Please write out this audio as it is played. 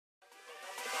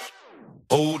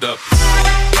Hold up.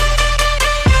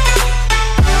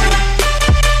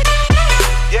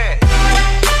 Yeah.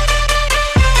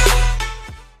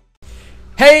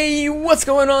 Hey, what's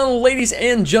going on, ladies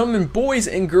and gentlemen, boys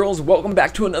and girls? Welcome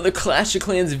back to another Clash of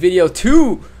Clans video.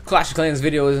 Two Clash of Clans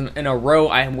videos in a row.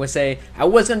 I would say I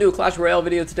was gonna do a Clash Royale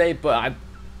video today, but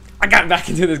I got back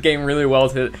into this game really well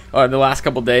the last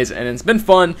couple days, and it's been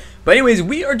fun. But anyways,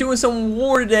 we are doing some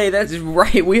war today. That's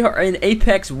right, we are in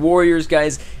Apex Warriors,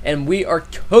 guys, and we are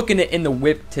cooking it in the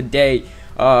whip today.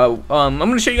 I'm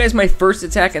going to show you guys my first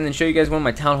attack, and then show you guys one of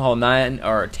my Town Hall 9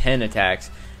 or 10 attacks.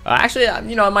 Actually,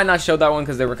 you know, I might not show that one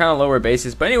because they were kind of lower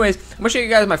bases. But anyways, I'm going to show you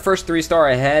guys my first 3-star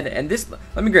ahead, and this,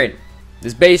 let me grade it.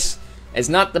 This base is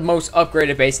not the most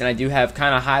upgraded base, and I do have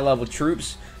kind of high-level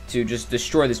troops to just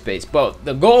destroy this base. But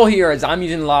the goal here is I'm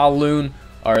using Lava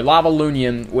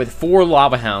Lunium with 4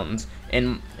 Lava Hounds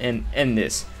in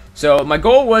this. So my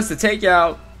goal was to take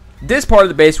out this part of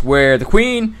the base where the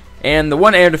Queen and the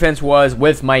one air defense was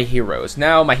with my heroes.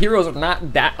 Now my heroes are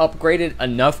not that upgraded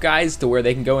enough, guys, to where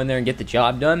they can go in there and get the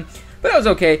job done. But that was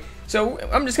okay. So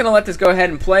I'm just going to let this go ahead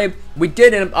and play. We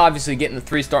did end up obviously getting the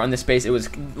 3-star on this base. It was,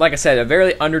 like I said, a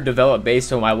very underdeveloped base.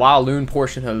 So my Lava Loon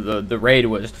portion of the raid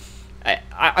was...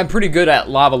 I'm pretty good at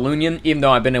Lava Lunium, even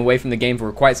though I've been away from the game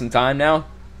for quite some time now.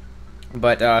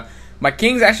 But my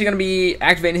King's actually going to be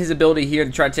activating his ability here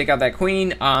to try to take out that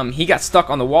Queen. He got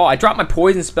stuck on the wall. I dropped my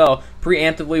poison spell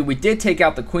preemptively. We did take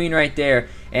out the Queen right there,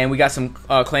 and we got some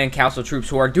Clan Council troops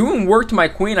who are doing work to my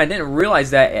Queen. I didn't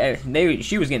realize that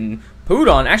she was getting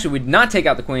pooed on. Actually, we did not take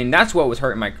out the Queen. That's what was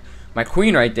hurting my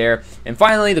Queen right there. And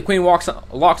finally the Queen locks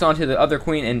onto the other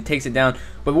Queen and takes it down.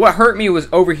 But what hurt me was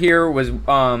over here was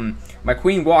my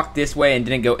Queen walked this way and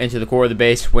didn't go into the core of the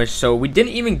base, so we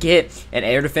didn't even get an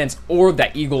air defense or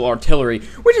that Eagle artillery,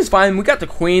 which is fine. We got the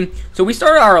Queen. So we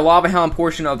started our Lava Hound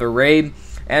portion of the raid.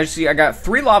 As you see, I got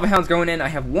 3 Lava Hounds going in. I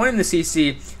have 1 in the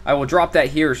CC. I will drop that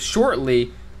here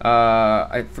shortly.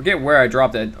 I forget where I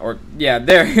dropped it, or yeah,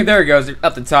 there it goes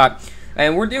up the top.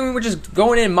 And we're just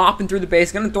going in, mopping through the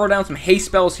base. Gonna throw down some haste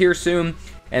spells here soon.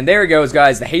 And there it goes,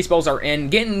 guys. The haste spells are in,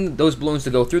 getting those balloons to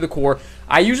go through the core.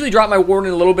 I usually drop my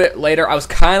warden a little bit later. I was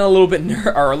kind of a little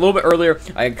bit earlier.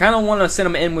 I kind of want to send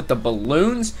them in with the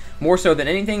balloons more so than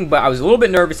anything, but I was a little bit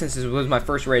nervous since this was my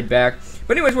first raid back.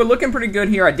 But anyways, we're looking pretty good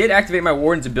here. I did activate my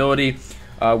warden's ability,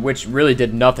 which really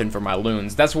did nothing for my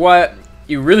loons. That's what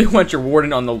you really want your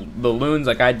warden on the loons,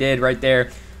 like I did right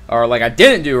there, or like I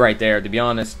didn't do right there, to be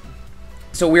honest.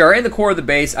 So we are in the core of the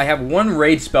base. I have 1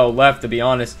 raid spell left, to be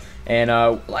honest, and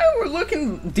we're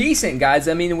looking decent, guys.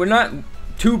 I mean, we're not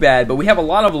too bad, but we have a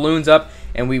lot of loons up,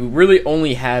 and we really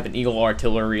only have an Eagle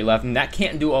artillery left, and that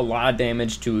can't do a lot of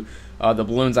damage to the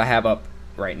balloons I have up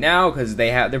right now, because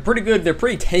they're pretty good. They're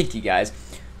pretty tanky, guys.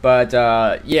 But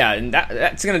yeah, and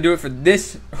that's gonna do it for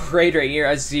this raid right here.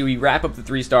 As you see, we wrap up the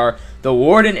 3-star, the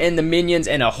warden and the minions,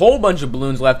 and a whole bunch of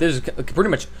balloons left. This is pretty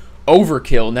much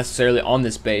overkill necessarily on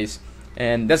this base.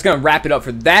 And that's going to wrap it up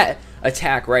for that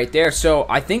attack right there. So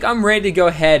I think I'm ready to go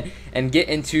ahead and get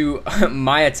into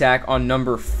my attack on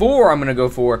number 4 I'm going to go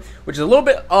for, which is a little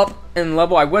bit up in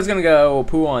level. I was going to go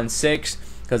poo on 6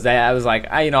 because I was like,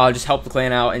 you know, I'll just help the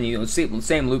clan out and, you know,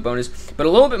 same loot bonus. But a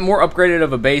little bit more upgraded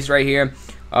of a base right here.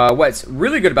 What's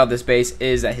really good about this base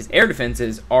is that his air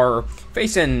defenses are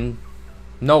facing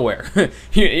nowhere.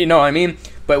 You know what I mean?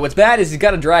 But what's bad is he's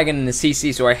got a dragon in the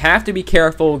CC, so I have to be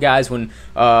careful, guys, when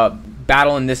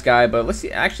battling this guy. But let's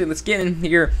get in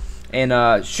here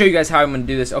and show you guys how I'm going to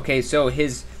do this. Okay, so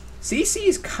his CC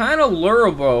is kind of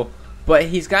lureable, but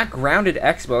he's got grounded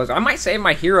expos. I might save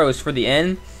my heroes for the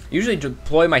end. Usually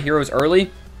deploy my heroes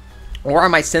early, or I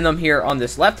might send them here on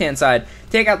this left-hand side,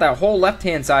 take out that whole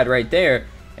left-hand side right there,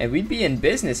 and we'd be in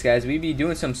business, guys. We'd be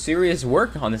doing some serious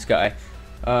work on this guy.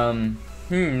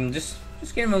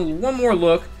 Just give him one more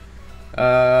look.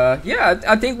 Yeah,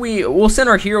 I think we'll send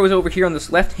our heroes over here on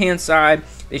this left-hand side.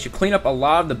 They should clean up a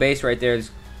lot of the base right there. There's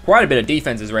quite a bit of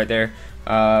defenses right there.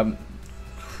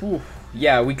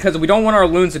 Yeah, because we don't want our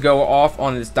loons to go off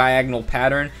on this diagonal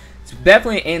pattern. It's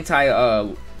definitely anti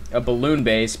a balloon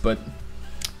base, but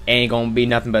ain't gonna be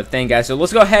nothing but a thing, guys. So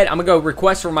let's go ahead. I'm gonna go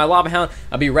request for my Lava Hound.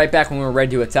 I'll be right back when we're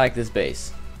ready to attack this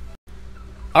base.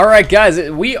 Alright, guys,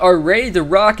 we are ready to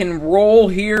rock and roll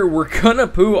here. We're gonna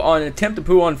attempt to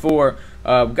poo on 4.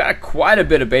 We've got quite a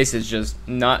bit of bases just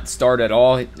not start at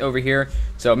all over here.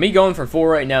 So me going for 4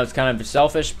 right now is kind of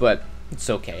selfish, but it's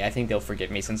okay. I think they'll forgive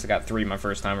me since I got 3 my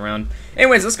first time around.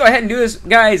 Anyways, let's go ahead and do this,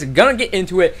 guys. Gonna get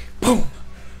into it. Boom.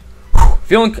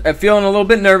 Feeling a little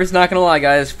bit nervous, not gonna lie,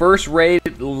 guys. First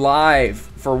raid live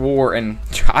for war in,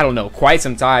 I don't know, quite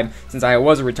some time since I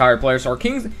was a retired player. So our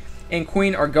Kings and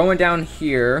Queen are going down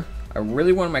here. I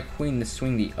really wanted my queen to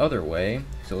swing the other way.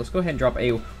 So let's go ahead and drop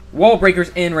a wall breakers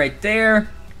in right there.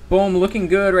 Boom, looking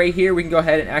good right here. We can go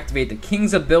ahead and activate the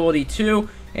king's ability too.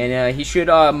 And he should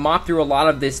mop through a lot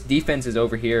of this defenses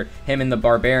over here, him and the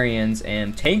barbarians,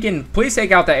 and please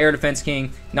take out that air defense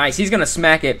king. Nice, he's gonna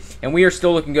smack it, and we are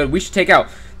still looking good. We should take out,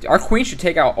 our queen should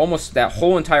take out almost that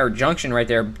whole entire junction right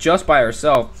there just by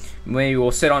herself. Maybe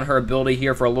we'll sit on her ability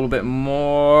here for a little bit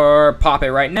more, pop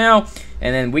it right now,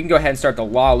 and then we can go ahead and start the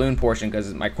La Lune portion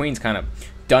because my queen's kind of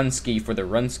done ski for the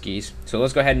run skis. So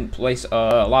let's go ahead and place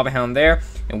a Lava Hound there,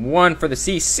 and one for the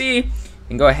CC.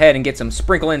 And go ahead and get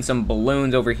sprinkle in some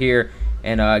balloons over here,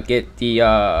 and get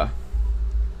the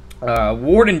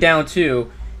Warden down too,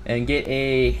 and get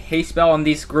a haste spell on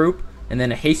this group, and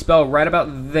then a haste spell right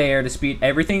about there to speed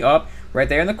everything up right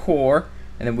there in the core,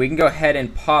 and then we can go ahead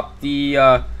and pop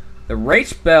the rage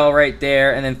spell right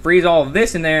there, and then freeze all of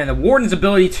this in there, and the Warden's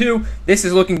ability too. This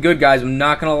is looking good, guys. I'm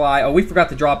not gonna lie. Oh, we forgot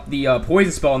to drop the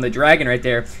poison spell on the dragon right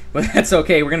there, but that's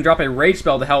okay. We're gonna drop a rage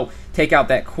spell to help take out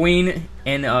that queen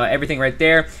and everything right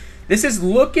there. This is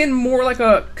looking more like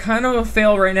a kind of a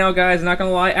fail right now, guys. Not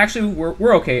gonna lie. Actually,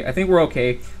 we're okay. I think we're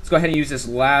okay. Let's go ahead and use this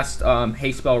last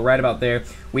haste spell right about there.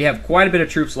 We have quite a bit of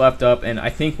troops left up, and I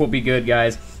think we'll be good,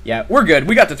 guys. Yeah, we're good.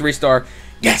 We got the 3-star.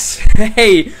 Yes.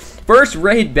 Hey. First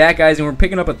raid back, guys, and we're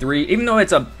picking up a 3. Even though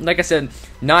it's like I said,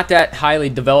 not that highly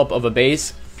developed of a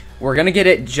base, we're gonna get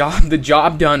the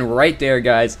job done right there,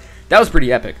 guys. That was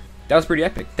pretty epic. That was pretty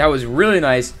epic. That was really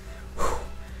nice.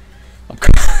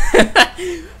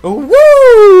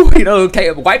 Woo! You know,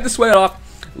 okay, wipe the sweat off.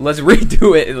 Let's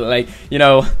redo it. Like, you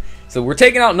know, so we're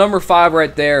taking out number 5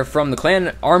 right there from the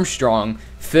Clan Armstrong.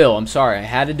 Phil, I'm sorry, I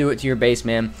had to do it to your base,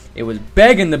 man. It was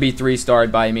begging to be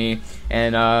 3-starred by me,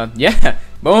 and yeah.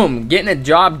 Boom, getting a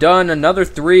job done. Another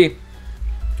 3.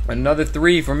 Another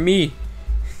 3 for me.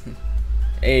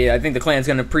 Hey, I think the clan's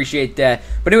going to appreciate that.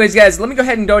 But anyways, guys, let me go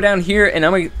ahead and go down here, and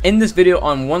I'm going to end this video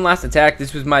on one last attack.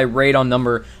 This was my raid on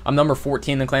I'm number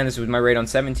 14 in the clan. This was my raid on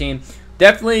 17.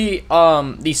 Definitely,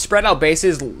 these spread out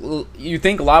bases, you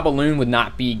think Lava Loon would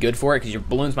not be good for it because your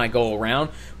balloons might go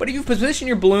around. But if you position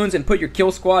your balloons and put your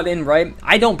kill squad in right,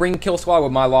 I don't bring kill squad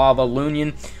with my Lava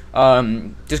Loonian.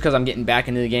 Just because I'm getting back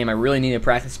into the game. I really need to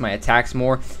practice my attacks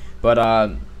more, but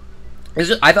I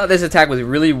thought this attack was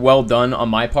really well done on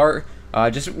my part,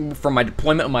 just from my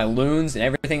deployment of my loons and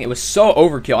everything. It was so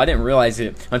overkill. I didn't realize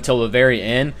it until the very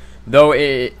end, though.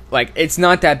 It's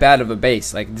not that bad of a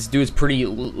base. Like, this dude's pretty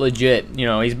legit. You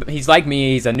know, he's like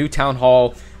me. He's a new town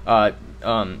hall what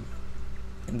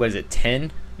is it,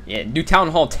 10? Yeah, new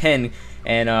town hall 10.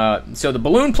 And so the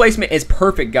balloon placement is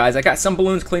perfect, guys. I got some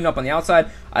balloons cleaned up on the outside.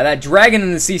 That dragon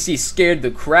in the CC scared the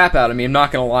crap out of me. I'm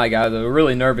not gonna lie, guys. I was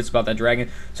really nervous about that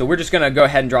dragon. So we're just gonna go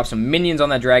ahead and drop some minions on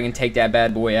that dragon, take that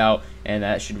bad boy out, and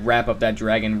that should wrap up that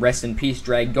dragon. Rest in peace,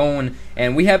 dragon.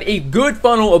 And we have a good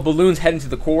funnel of balloons heading to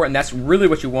the core, and that's really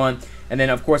what you want. And then,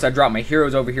 of course, I dropped my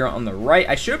heroes over here on the right.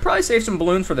 I should probably save some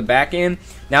balloons for the back end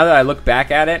now that I look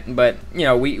back at it. But, you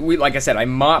know, we like I said, I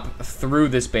mop through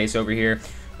this base over here.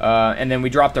 And then we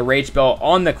dropped the rage spell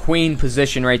on the queen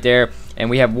position right there. And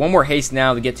we have one more haste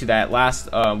now to get to that last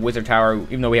wizard tower,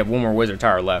 even though we have one more wizard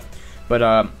tower left. But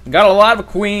got a lot of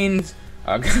queens,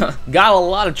 got a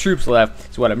lot of troops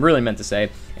left, is what I really meant to say.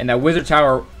 And that wizard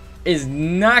tower is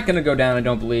not going to go down, I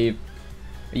don't believe.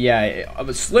 Yeah,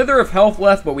 a slither of health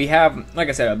left, but we have, like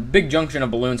I said, a big junction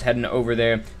of balloons heading over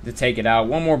there to take it out.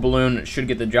 One more balloon should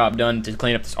get the job done to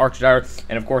clean up this archer tower,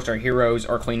 and of course our heroes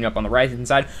are cleaning up on the right-hand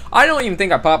side. I don't even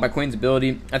think I popped my queen's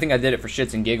ability. I think I did it for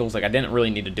shits and giggles. Like, I didn't really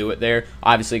need to do it there,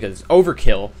 obviously, because it's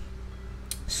overkill.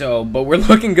 So, but we're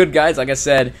looking good, guys, like I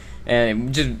said,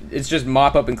 and it's just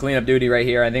mop up and clean up duty right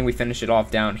here. I think we finished it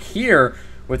off down here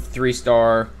with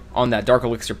 3-star on that dark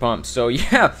elixir pump. So,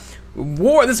 yeah.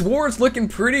 This war is looking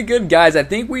pretty good, guys. I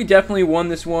think we definitely won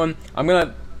this one. I'm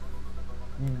gonna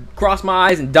cross my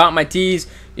I's and dot my T's.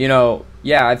 You know,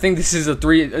 yeah, I think this is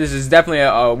definitely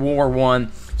a war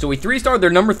won. So we 3-starred their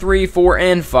number 3, 4,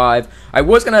 and 5. I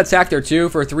was gonna attack their 2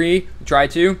 for 3, try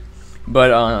to,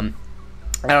 but I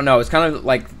don't know. It's kind of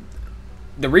like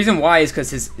the reason why is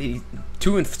because his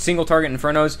 2 single target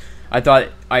infernos. I thought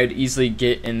I'd easily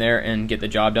get in there and get the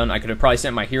job done. I could have probably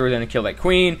sent my heroes in to kill that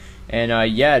queen, and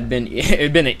yeah, it'd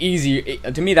been an easy.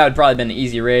 To me, that would probably been an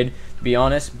easy raid, to be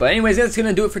honest. But anyways, that's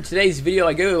gonna do it for today's video.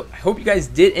 I hope you guys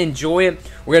did enjoy it.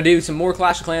 We're gonna do some more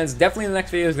Clash of Clans. Definitely the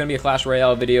next video is gonna be a Clash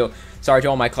Royale video. Sorry to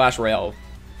all my Clash Royale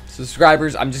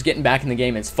subscribers. I'm just getting back in the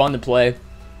game. It's fun to play.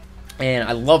 And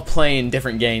I love playing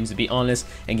different games, to be honest,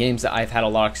 and games that I've had a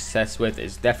lot of success with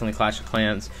is definitely Clash of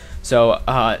Clans. So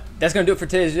that's going to do it for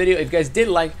today's video. If you guys did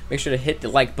like, make sure to hit the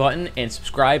like button and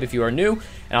subscribe if you are new,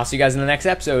 and I'll see you guys in the next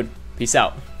episode. Peace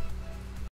out.